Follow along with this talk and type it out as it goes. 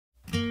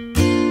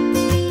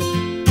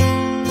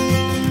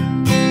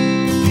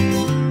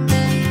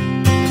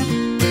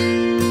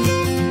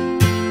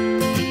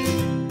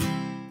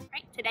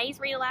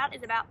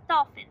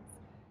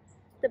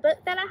book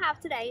that I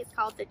have today is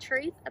called The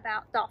Truth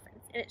About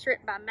Dolphins, and it's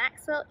written by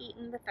Maxwell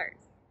Eaton III.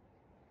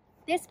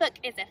 This book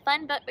is a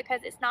fun book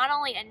because it's not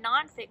only a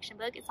nonfiction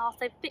book, it's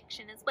also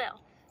fiction as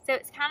well. So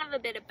it's kind of a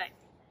bit of both,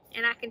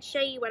 and I can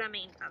show you what I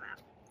mean by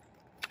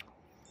that.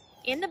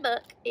 In the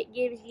book, it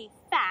gives you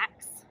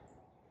facts,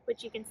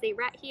 which you can see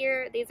right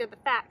here. These are the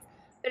facts,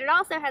 but it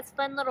also has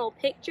fun little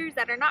pictures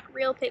that are not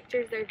real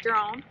pictures, they're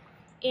drawn.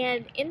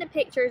 And in the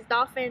pictures,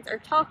 dolphins are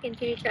talking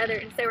to each other,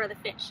 and so are the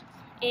fish.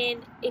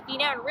 And if you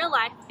know, in real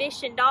life,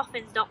 fish and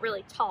dolphins don't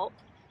really talk,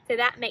 so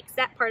that makes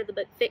that part of the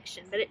book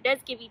fiction, but it does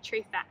give you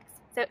true facts.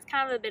 So it's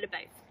kind of a bit of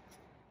both.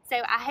 So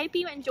I hope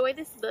you enjoy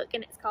this book,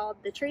 and it's called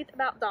The Truth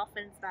About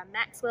Dolphins by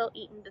Maxwell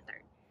Eaton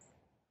III.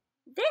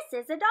 This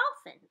is a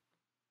dolphin.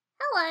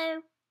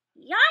 Hello.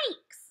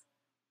 Yikes!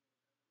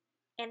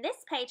 And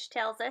this page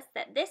tells us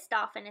that this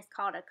dolphin is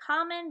called a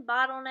common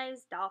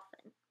bottlenose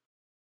dolphin.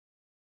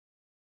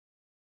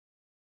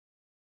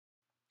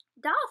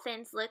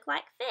 Dolphins look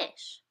like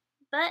fish,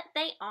 but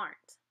they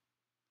aren't.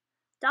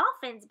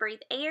 Dolphins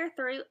breathe air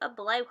through a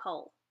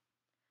blowhole.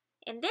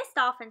 And this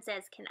dolphin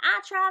says, "Can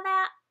I try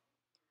that?"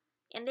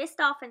 And this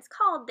dolphin's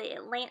called the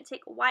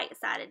Atlantic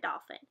white-sided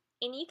dolphin.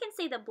 And you can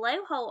see the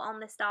blowhole on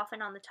this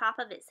dolphin on the top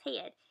of its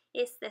head.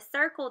 It's the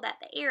circle that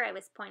the arrow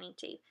is pointing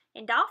to,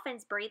 and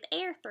dolphins breathe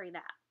air through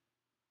that.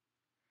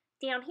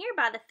 Down here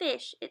by the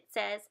fish, it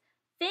says,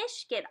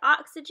 "Fish get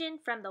oxygen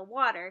from the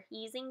water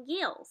using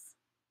gills."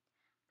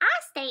 I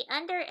stay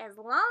under as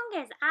long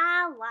as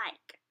I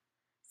like.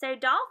 So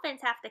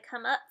dolphins have to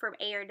come up from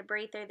air to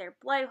breathe through their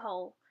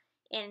blowhole,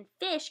 and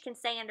fish can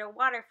stay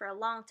underwater for a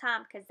long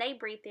time because they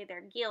breathe through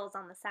their gills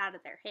on the side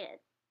of their head.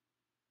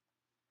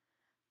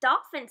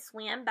 Dolphins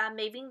swim by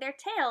moving their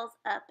tails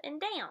up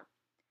and down.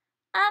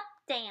 Up,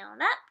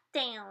 down, up,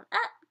 down,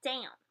 up,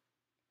 down.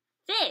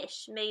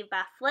 Fish move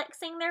by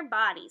flexing their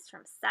bodies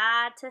from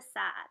side to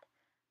side.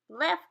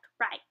 Left,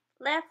 right,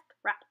 left,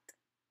 right.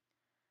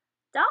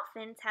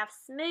 Dolphins have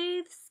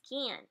smooth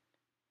skin.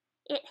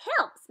 It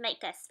helps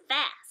make us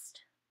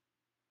fast.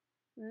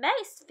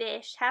 Most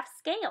fish have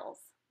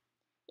scales.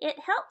 It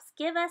helps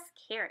give us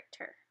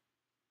character.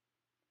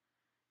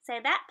 So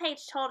that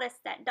page told us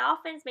that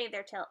dolphins move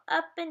their tail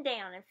up and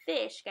down and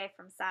fish go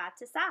from side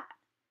to side.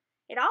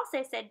 It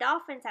also said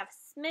dolphins have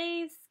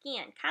smooth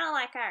skin, kind of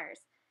like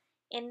ours.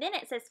 And then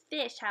it says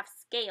fish have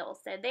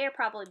scales, so they're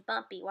probably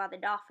bumpy while the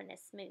dolphin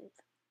is smooth.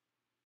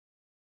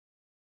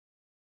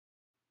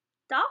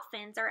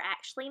 Dolphins are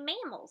actually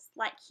mammals,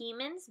 like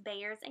humans,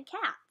 bears, and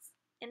cats.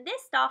 And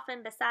this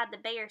dolphin beside the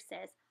bear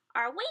says,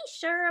 "Are we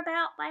sure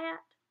about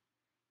that?"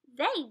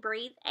 They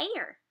breathe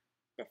air.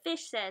 The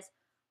fish says,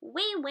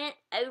 "We went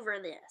over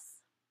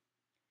this."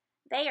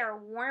 They are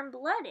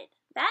warm-blooded.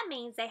 That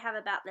means they have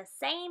about the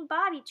same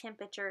body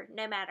temperature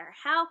no matter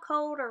how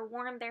cold or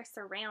warm their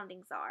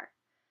surroundings are.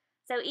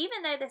 So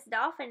even though this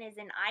dolphin is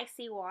in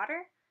icy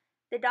water,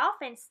 the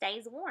dolphin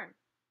stays warm.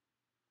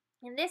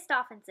 And this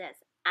dolphin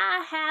says,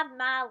 "I have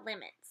my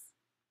limits."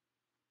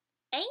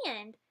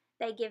 And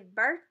they give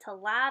birth to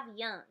live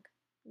young,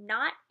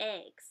 not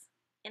eggs.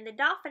 And the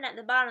dolphin at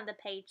the bottom of the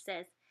page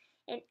says,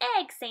 "An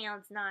egg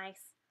sounds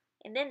nice."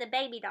 And then the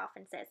baby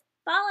dolphin says,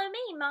 "Follow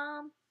me,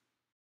 Mom."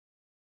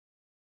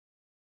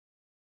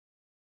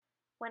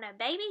 When a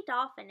baby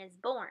dolphin is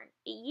born,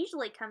 it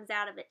usually comes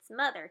out of its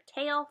mother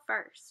tail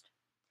first.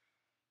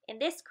 And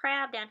this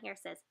crab down here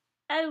says,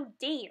 "Oh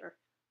dear."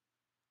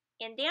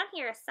 And down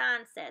here a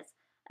sign says,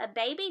 "A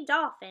baby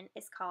dolphin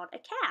is called a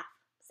calf."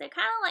 So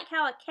kind of like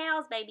how a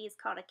cow's baby is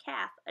called a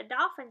calf, a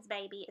dolphin's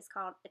baby is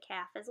called a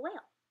calf as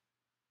well.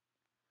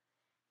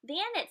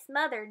 Then its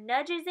mother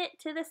nudges it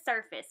to the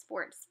surface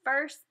for its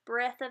first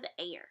breath of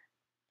air.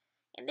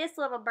 And this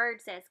little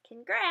bird says,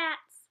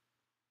 "Congrats."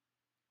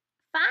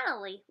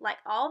 Finally, like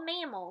all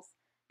mammals,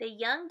 the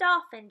young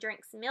dolphin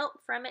drinks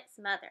milk from its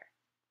mother.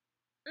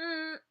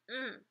 The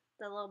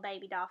little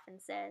baby dolphin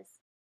says.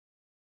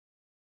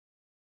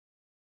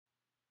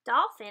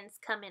 Dolphins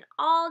come in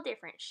all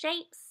different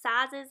shapes,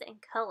 sizes,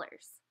 and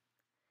colors.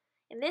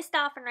 And this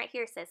dolphin right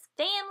here says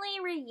family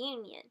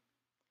reunion.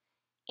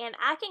 And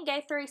I can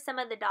go through some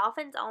of the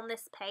dolphins on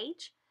this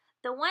page.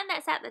 The one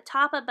that's at the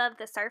top above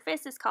the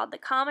surface is called the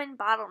common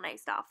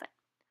bottlenose dolphin.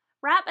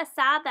 Right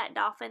beside that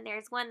dolphin,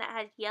 there's one that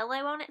has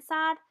yellow on its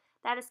side.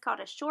 That is called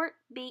a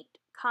short-beaked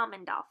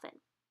common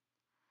dolphin.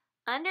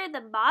 Under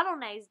the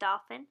bottlenose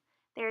dolphin,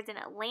 there's an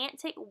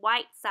Atlantic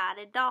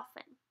white-sided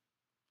dolphin.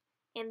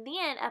 And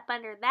then up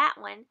under that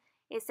one,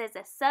 it says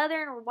a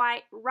southern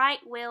white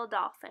right whale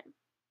dolphin.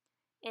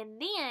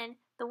 And then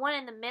the one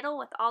in the middle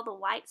with all the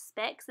white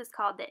specks is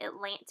called the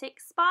Atlantic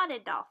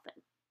spotted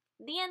dolphin.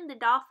 Then the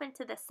dolphin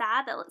to the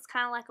side that looks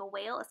kind of like a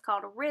whale is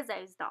called a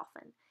Risso's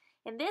dolphin.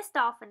 And this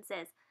dolphin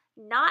says,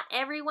 "Not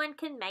everyone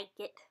can make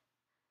it."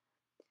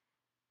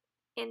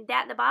 And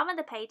at the bottom of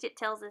the page, it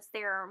tells us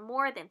there are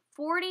more than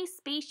 40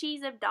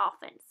 species of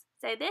dolphins.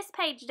 So this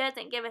page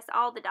doesn't give us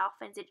all the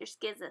dolphins, it just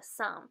gives us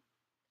some.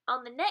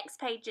 On the next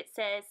page it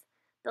says,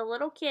 the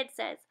little kid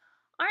says,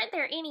 "Aren't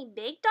there any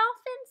big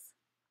dolphins?"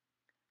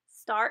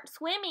 Start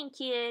swimming,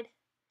 kid.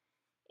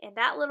 And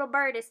that little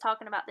bird is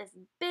talking about this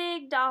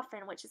big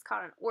dolphin, which is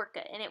called an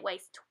orca, and it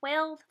weighs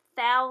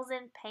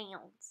 12,000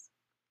 pounds.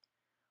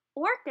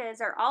 Orcas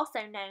are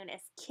also known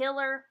as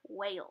killer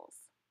whales.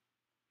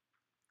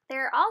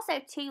 There are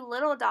also two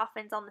little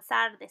dolphins on the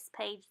side of this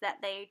page that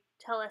they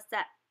tell us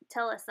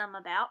some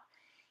about.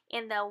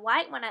 And the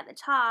white one at the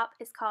top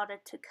is called a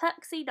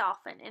Tucuxi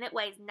dolphin, and it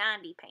weighs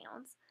 90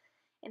 pounds.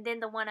 And then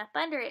the one up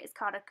under it is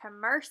called a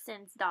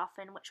Commerson's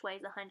dolphin, which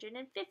weighs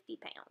 150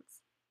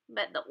 pounds.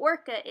 But the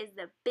orca is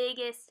the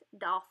biggest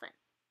dolphin.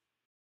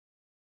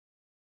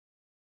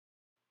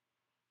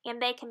 And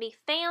they can be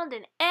found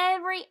in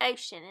every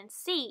ocean and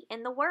sea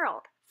in the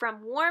world,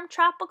 from warm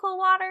tropical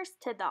waters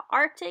to the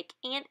Arctic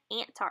and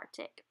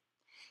Antarctic.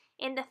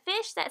 And the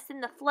fish that's in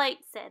the float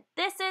said,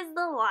 "This is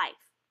the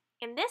life."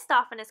 And this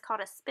dolphin is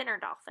called a spinner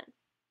dolphin.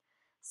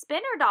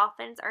 Spinner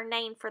dolphins are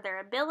named for their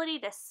ability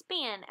to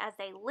spin as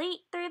they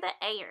leap through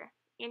the air.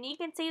 And you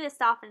can see this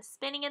dolphin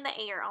spinning in the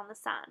air on the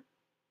sign.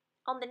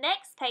 On the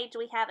next page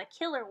we have a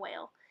killer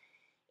whale.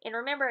 And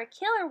remember, a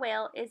killer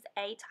whale is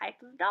a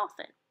type of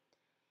dolphin.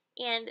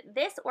 And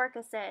this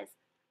orca says,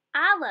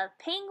 "I love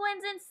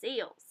penguins and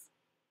seals."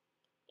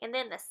 And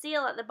then the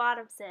seal at the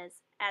bottom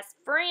says, "As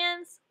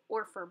friends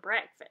or for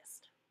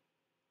breakfast."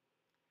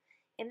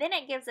 And then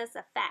it gives us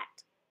a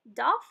fact.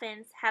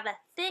 Dolphins have a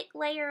thick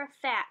layer of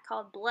fat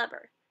called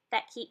blubber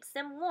that keeps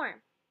them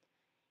warm.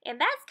 And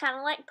that's kind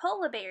of like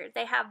polar bears.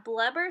 They have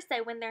blubber,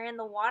 so when they're in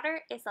the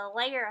water, it's a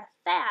layer of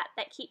fat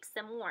that keeps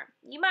them warm.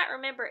 You might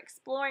remember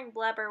exploring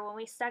blubber when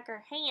we stuck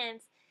our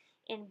hands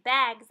in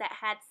bags that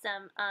had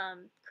some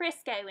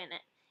Crisco in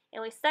it.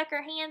 And we stuck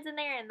our hands in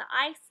there in the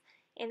ice,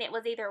 and it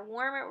was either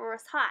warm or it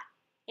was hot.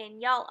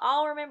 And y'all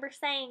all remember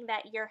saying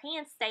that your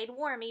hands stayed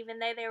warm even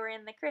though they were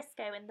in the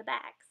Crisco in the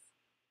bags.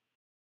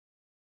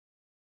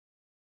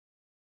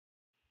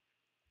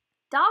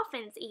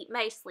 Dolphins eat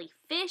mostly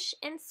fish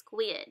and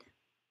squid.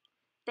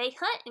 They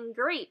hunt in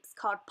groups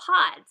called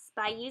pods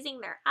by using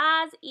their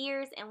eyes,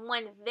 ears, and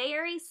one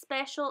very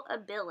special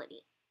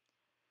ability.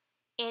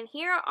 And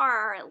here are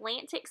our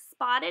Atlantic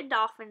spotted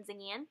dolphins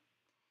again.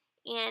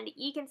 And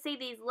you can see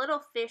these little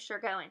fish are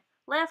going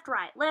left,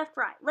 right, left,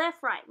 right,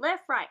 left, right,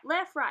 left, right,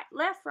 left, right,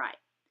 left, right.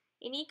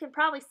 And you can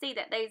probably see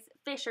that those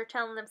fish are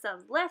telling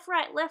themselves left,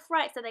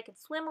 right, so they can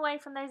swim away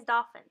from those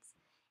dolphins.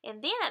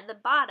 And then at the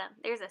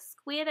bottom, there's a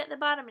squid at the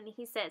bottom, and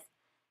he says,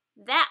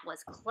 "That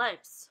was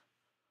close."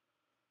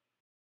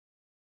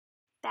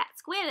 That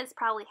squid is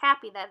probably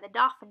happy that the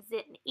dolphins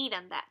didn't eat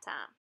him that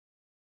time.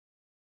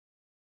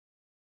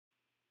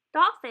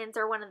 Dolphins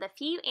are one of the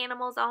few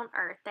animals on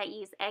Earth that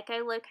use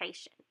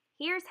echolocation.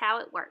 Here's how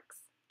it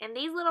works. And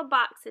these little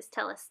boxes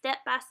tell us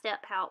step by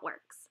step how it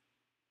works.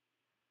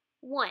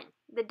 1.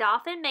 The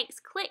dolphin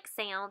makes click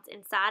sounds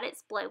inside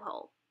its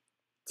blowhole.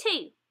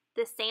 2.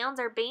 The sounds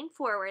are beamed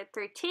forward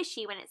through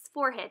tissue in its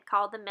forehead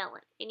called the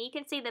melon. And you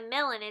can see the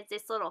melon is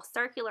this little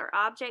circular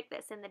object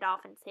that's in the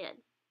dolphin's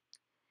head.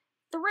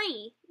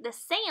 3. The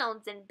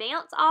sounds then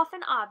bounce off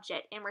an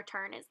object and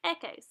return as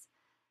echoes.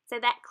 So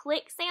that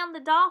click sound the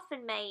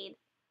dolphin made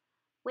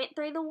went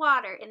through the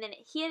water and then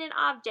it hit an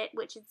object,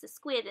 which is the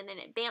squid, and then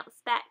it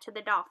bounced back to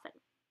the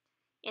dolphin.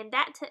 And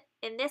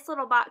this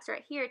little box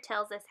right here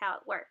tells us how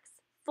it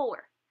works.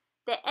 4.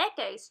 The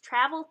echoes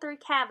travel through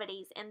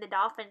cavities in the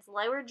dolphin's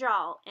lower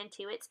jaw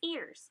into its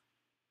ears.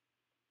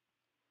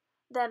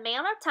 The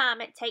amount of time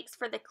it takes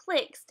for the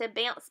clicks to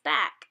bounce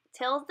back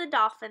tells the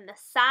dolphin the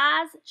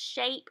size,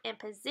 shape, and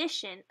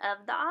position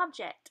of the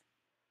object.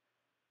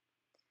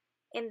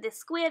 And the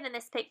squid in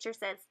this picture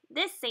says,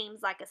 "This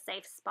seems like a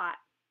safe spot."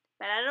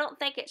 But I don't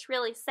think it's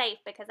really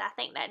safe because I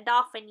think that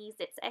dolphin used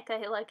its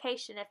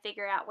echolocation to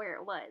figure out where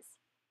it was.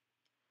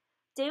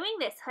 Doing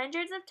this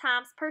hundreds of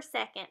times per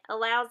second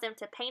allows them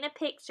to paint a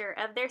picture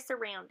of their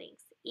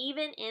surroundings,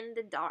 even in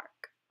the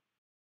dark.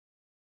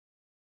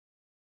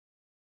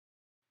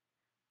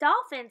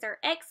 Dolphins are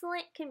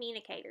excellent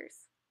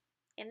communicators.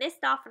 And this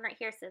dolphin right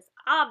here says,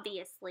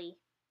 "Obviously."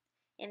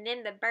 And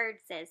then the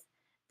bird says,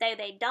 "Though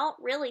they don't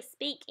really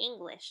speak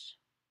English."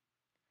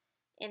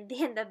 And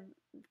then the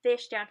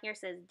fish down here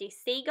says, "Do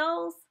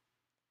seagulls?"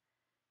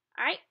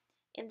 Alright.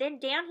 And then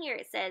down here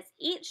it says,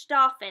 "Each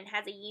dolphin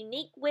has a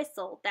unique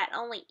whistle that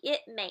only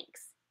it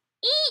makes.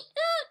 Eek,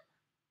 oot."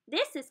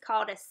 This is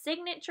called a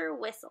signature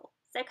whistle.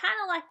 So kind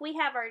of like we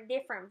have our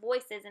different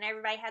voices and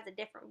everybody has a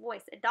different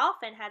voice, a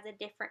dolphin has a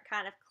different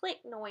kind of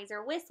click noise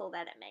or whistle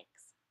that it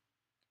makes.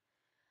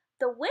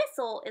 The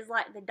whistle is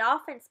like the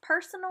dolphin's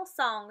personal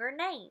song or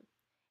name.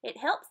 It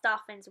helps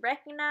dolphins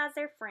recognize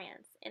their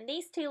friends. And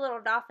these two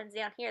little dolphins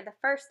down here, the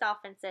first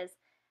dolphin says,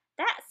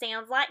 "That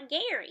sounds like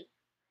Gary."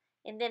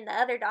 And then the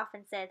other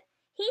dolphin said,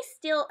 "He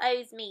still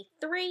owes me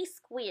 3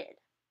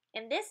 squid."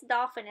 And this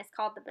dolphin is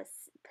called the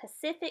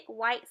Pacific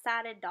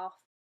white-sided dolphin.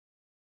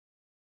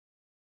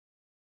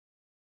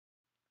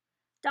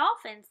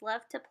 Dolphins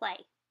love to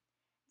play.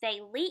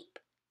 They leap,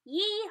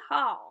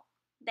 yee-haw.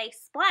 They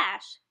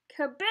splash,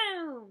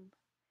 kaboom.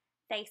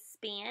 They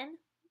spin,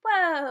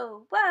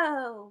 whoa,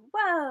 whoa,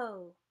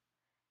 whoa.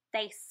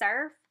 They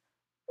surf,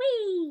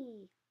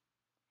 whee.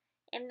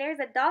 And there's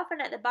a dolphin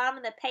at the bottom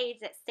of the page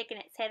that's sticking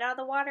its head out of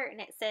the water, and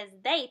it says,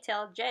 "They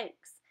tell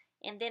jokes."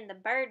 And then the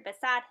bird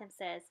beside him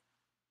says,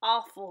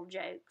 "Awful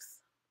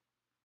jokes."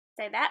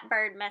 So that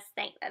bird must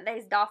think that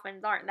those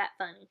dolphins aren't that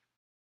funny.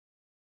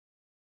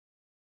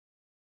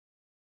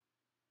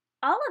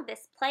 All of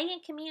this play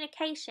and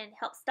communication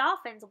helps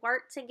dolphins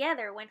work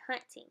together when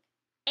hunting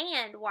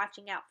and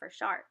watching out for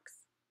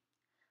sharks.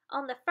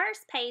 On the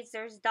first page,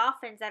 there's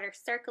dolphins that are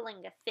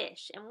circling a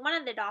fish, and one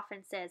of the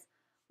dolphins says,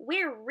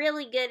 "We're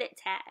really good at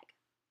tag."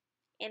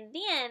 And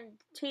then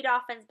two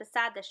dolphins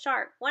beside the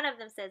shark, one of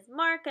them says,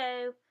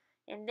 "Marco,"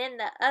 and then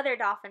the other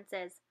dolphin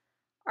says,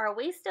 "Are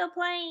we still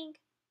playing?"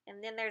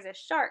 And then there's a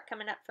shark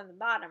coming up from the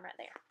bottom right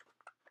there.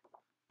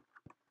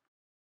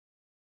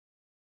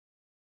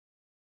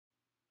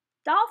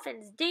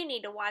 Dolphins do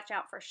need to watch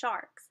out for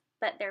sharks,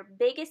 but their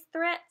biggest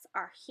threats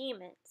are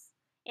humans.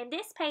 And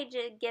this page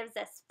gives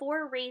us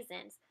 4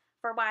 reasons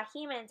for why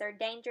humans are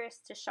dangerous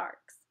to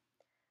sharks.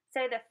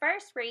 So the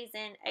first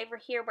reason, over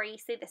here where you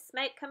see the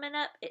smoke coming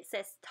up, it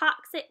says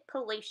toxic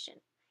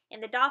pollution.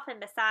 And the dolphin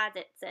beside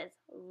it says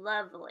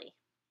lovely.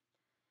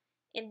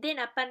 And then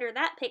up under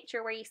that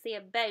picture where you see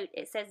a boat,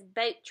 it says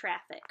boat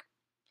traffic.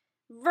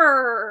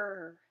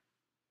 Vrr!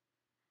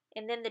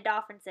 And then the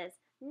dolphin says,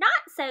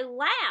 "Not so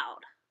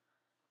loud."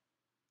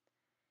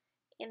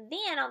 And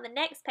then on the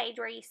next page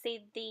where you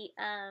see the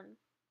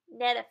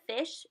net of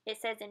fish, it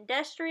says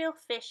industrial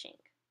fishing.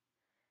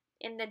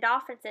 And the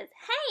dolphin says,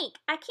 "Hank,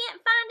 I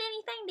can't find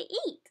anything to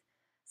eat."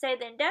 So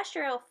the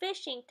industrial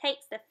fishing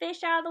takes the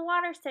fish out of the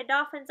water so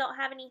dolphins don't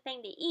have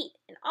anything to eat.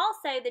 And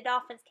also the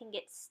dolphins can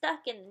get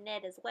stuck in the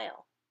net as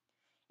well.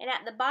 And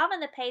at the bottom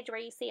of the page where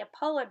you see a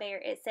polar bear,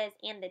 it says,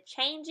 "In the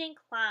changing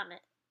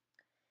climate."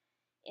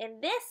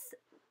 And this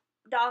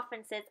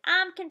dolphin says,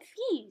 "I'm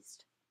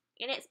confused."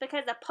 And it's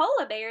because a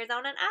polar bear is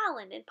on an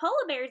island. And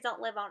polar bears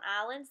don't live on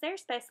islands. They're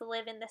supposed to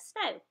live in the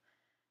snow.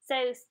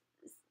 So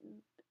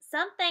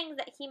some things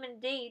that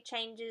humans do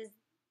changes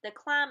the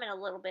climate a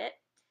little bit.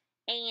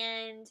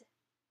 And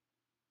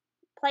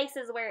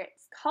places where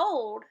it's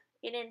cold,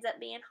 it ends up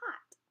being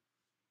hot.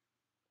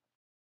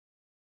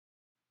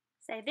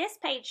 So this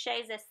page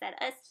shows us that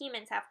us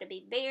humans have to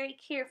be very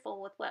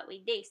careful with what we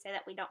do so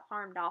that we don't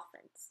harm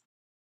dolphins.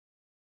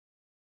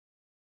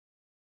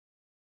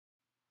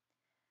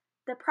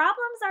 The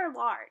problems are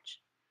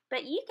large,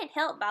 but you can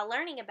help by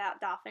learning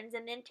about dolphins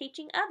and then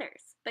teaching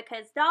others,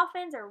 because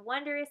dolphins are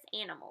wondrous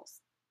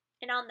animals.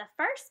 And on the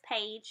first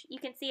page, you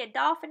can see a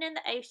dolphin in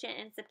the ocean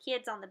and some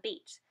kids on the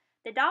beach.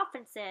 The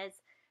dolphin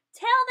says,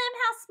 "Tell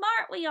them how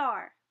smart we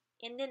are."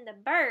 And then the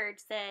bird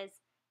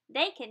says,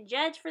 "They can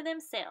judge for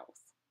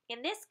themselves."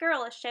 And this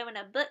girl is showing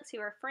a book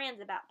to her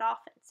friends about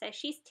dolphins. So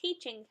she's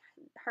teaching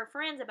her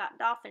friends about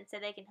dolphins so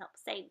they can help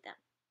save them.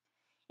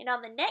 And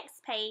on the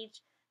next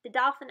page, the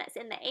dolphin that's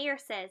in the air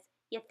says,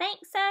 "You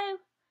think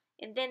so?"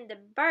 And then the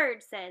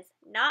bird says,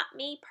 "Not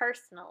me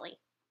personally."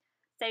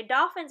 So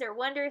dolphins are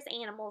wondrous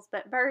animals,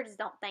 but birds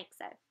don't think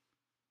so.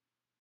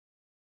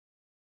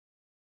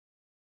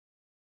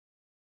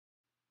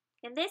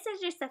 And this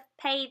is just a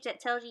page that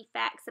tells you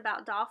facts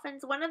about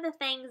dolphins. One of the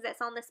things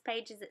that's on this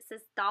page is it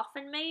says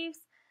dolphin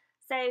moves.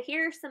 So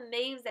here are some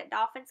moves that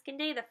dolphins can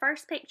do. The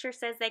first picture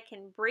says they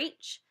can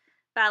breach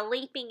by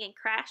leaping and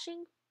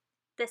crashing.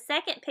 The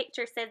second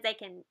picture says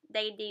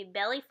they do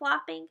belly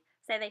flopping,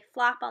 so they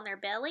flop on their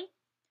belly.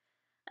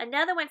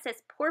 Another one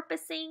says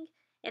porpoising,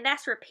 and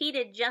that's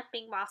repeated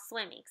jumping while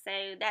swimming.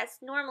 So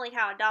that's normally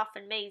how a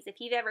dolphin moves.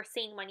 If you've ever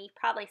seen one, you've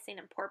probably seen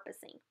them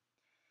porpoising.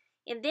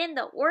 And then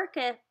the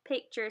orca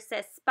picture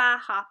says spy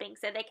hopping,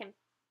 so they can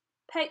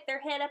poke their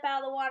head up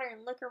out of the water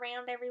and look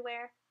around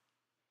everywhere.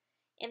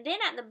 And then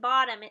at the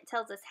bottom, it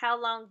tells us how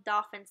long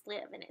dolphins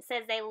live. And it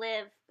says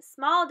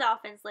small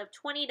dolphins live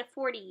 20 to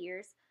 40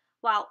 years,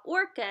 while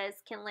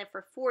orcas can live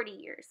for 40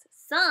 years.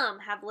 Some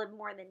have lived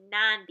more than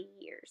 90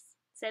 years.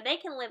 So they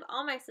can live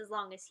almost as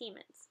long as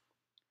humans.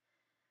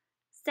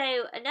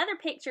 So another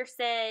picture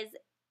says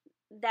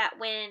that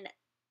when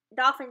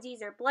dolphins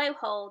use their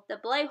blowhole, the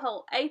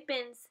blowhole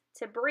opens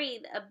to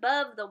breathe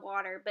above the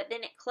water, but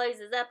then it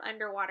closes up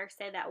underwater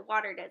so that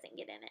water doesn't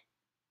get in it.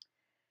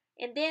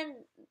 And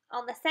then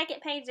on the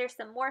second page, there's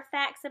some more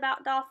facts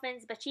about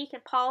dolphins, but you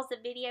can pause the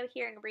video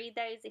here and read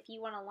those if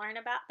you want to learn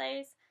about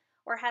those,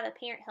 or have a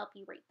parent help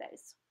you read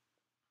those.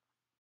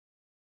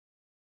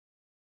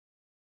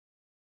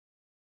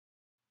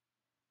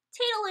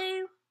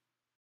 Toodaloo!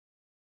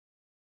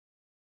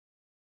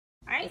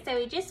 Alright, so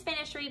we just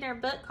finished reading our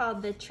book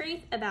called The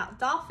Truth About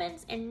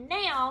Dolphins, and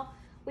now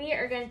we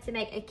are going to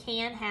make a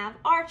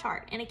can-have-are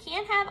chart. And a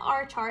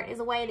can-have-are chart is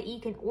a way that you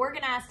can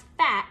organize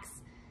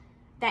facts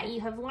that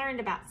you have learned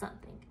about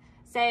something.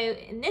 So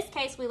in this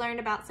case, we learned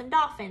about some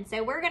dolphins.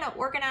 So we're going to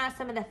organize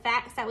some of the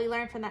facts that we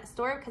learned from that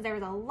story, because there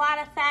was a lot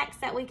of facts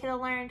that we could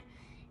have learned.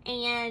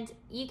 And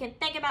you can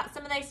think about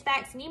some of those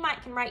facts, and you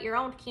might can write your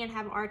own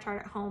can-have-are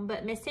chart at home.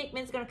 But Miss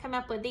Hickman's going to come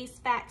up with these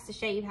facts to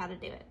show you how to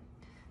do it.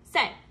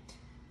 So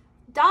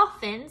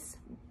dolphins,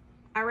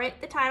 I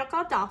wrote the title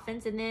called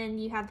Dolphins, and then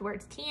you have the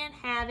words can,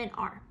 have, and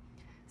are.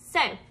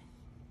 So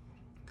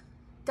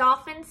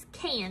dolphins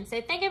can.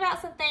 So think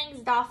about some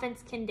things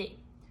dolphins can do.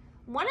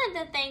 One of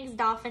the things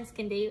dolphins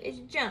can do is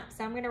jump.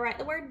 So I'm going to write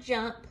the word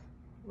jump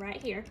right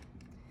here.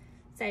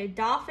 So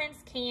dolphins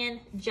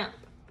can jump.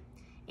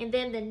 And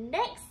then the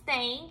next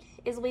thing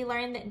is we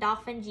learned that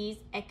dolphins use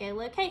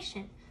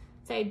echolocation.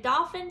 So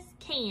dolphins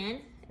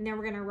can, and then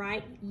we're going to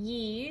write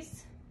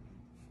use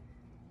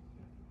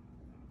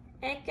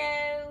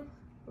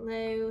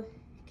echolocation.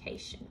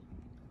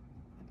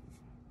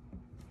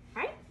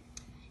 All right?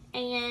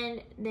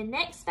 And the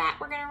next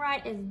fact we're going to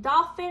write is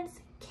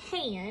dolphins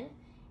can,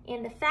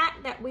 and the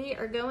fact that we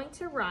are going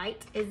to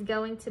write is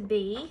going to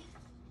be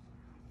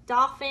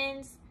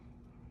dolphins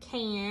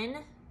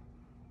can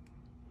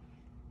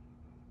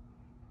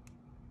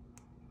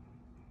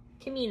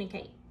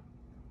communicate.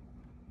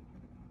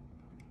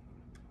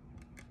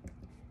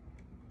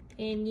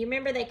 And you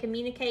remember they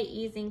communicate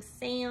using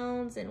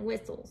sounds and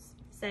whistles.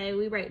 So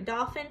we wrote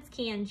dolphins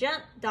can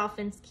jump,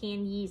 dolphins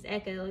can use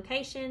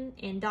echolocation,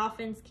 and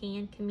dolphins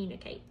can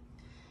communicate.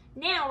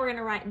 Now we're going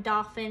to write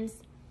dolphins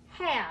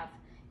have.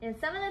 And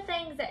some of the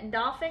things that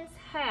dolphins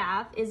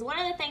have is one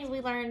of the things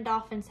we learned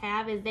dolphins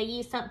have is they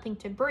use something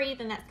to breathe,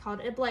 and that's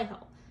called a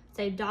blowhole.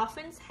 So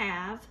dolphins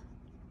have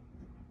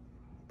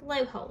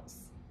blowholes.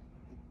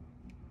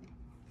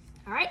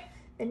 All right,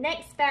 the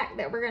next fact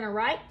that we're going to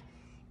write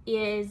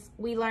is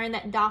we learned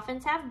that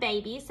dolphins have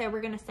babies. So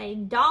we're going to say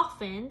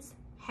dolphins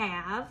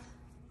have,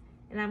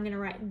 and I'm going to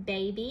write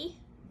baby.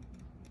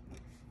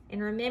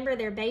 And remember,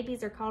 their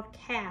babies are called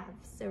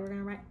calves. So we're going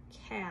to write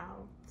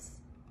calves.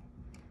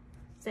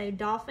 So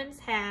dolphins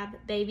have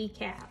baby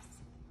calves.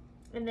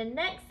 And the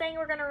next thing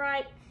we're going to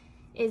write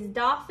is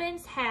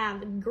dolphins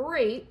have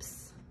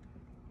groups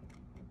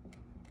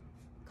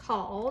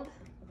called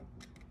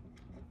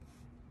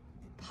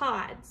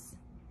pods.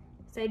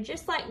 So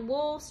just like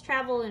wolves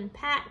travel in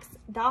packs,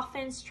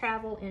 dolphins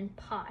travel in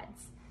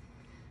pods.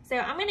 So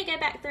I'm going to go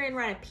back through and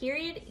write a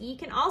period. You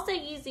can also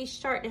use this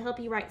chart to help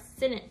you write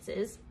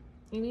sentences.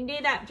 And you can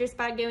do that just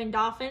by going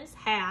dolphins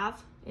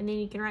have, and then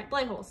you can write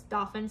blowholes.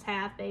 Dolphins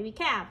have baby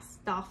calves.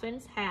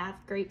 Dolphins have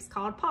groups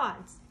called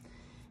pods.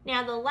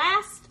 Now the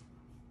last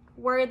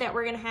word that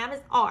we're going to have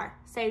is are.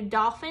 So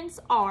dolphins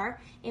are.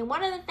 And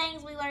one of the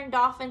things we learned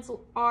dolphins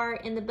are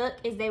in the book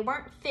is they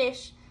weren't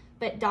fish,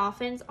 but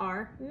dolphins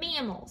are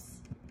mammals.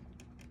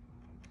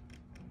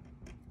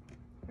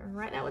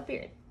 Write that with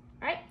period.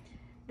 All right.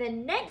 The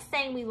next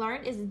thing we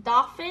learned is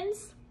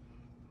dolphins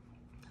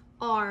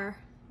are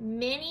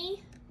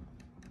many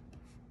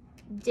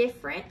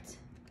different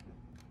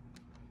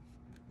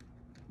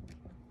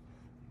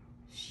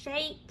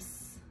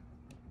shapes,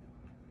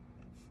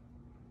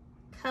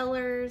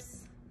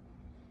 colors,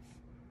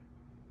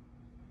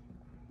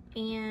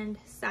 and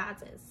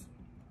sizes.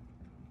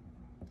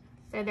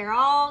 So there's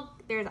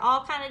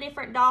all kind of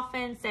different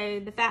dolphins.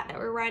 So the fact that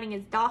we're writing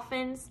is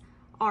dolphins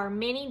are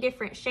many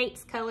different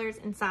shapes, colors,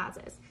 and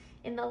sizes.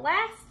 And the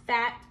last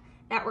fact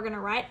that we're going to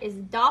write is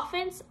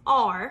dolphins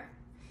are,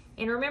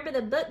 and remember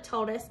the book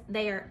told us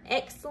they are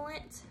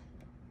excellent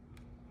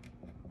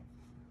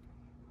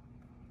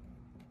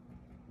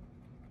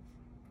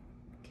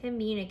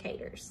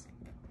communicators.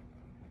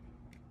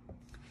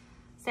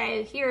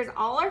 So here's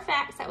all our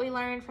facts that we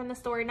learned from the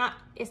story.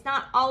 It's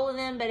not all of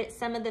them, but it's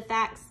some of the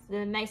facts,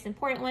 the most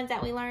important ones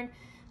that we learned.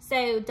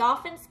 So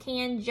dolphins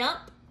can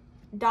jump.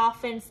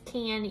 Dolphins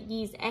can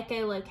use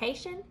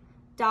echolocation.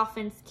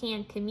 Dolphins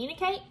can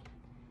communicate.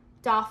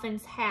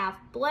 Dolphins have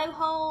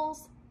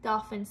blowholes.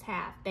 Dolphins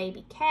have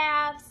baby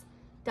calves.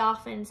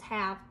 Dolphins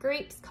have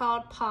groups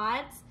called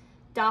pods.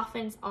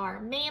 Dolphins are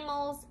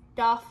mammals.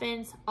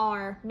 Dolphins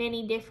are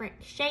many different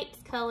shapes,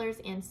 colors,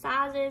 and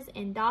sizes,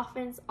 and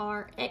dolphins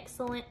are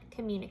excellent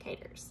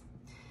communicators.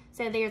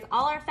 So there's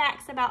all our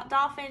facts about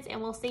dolphins,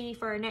 and we'll see you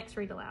for our next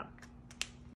read aloud.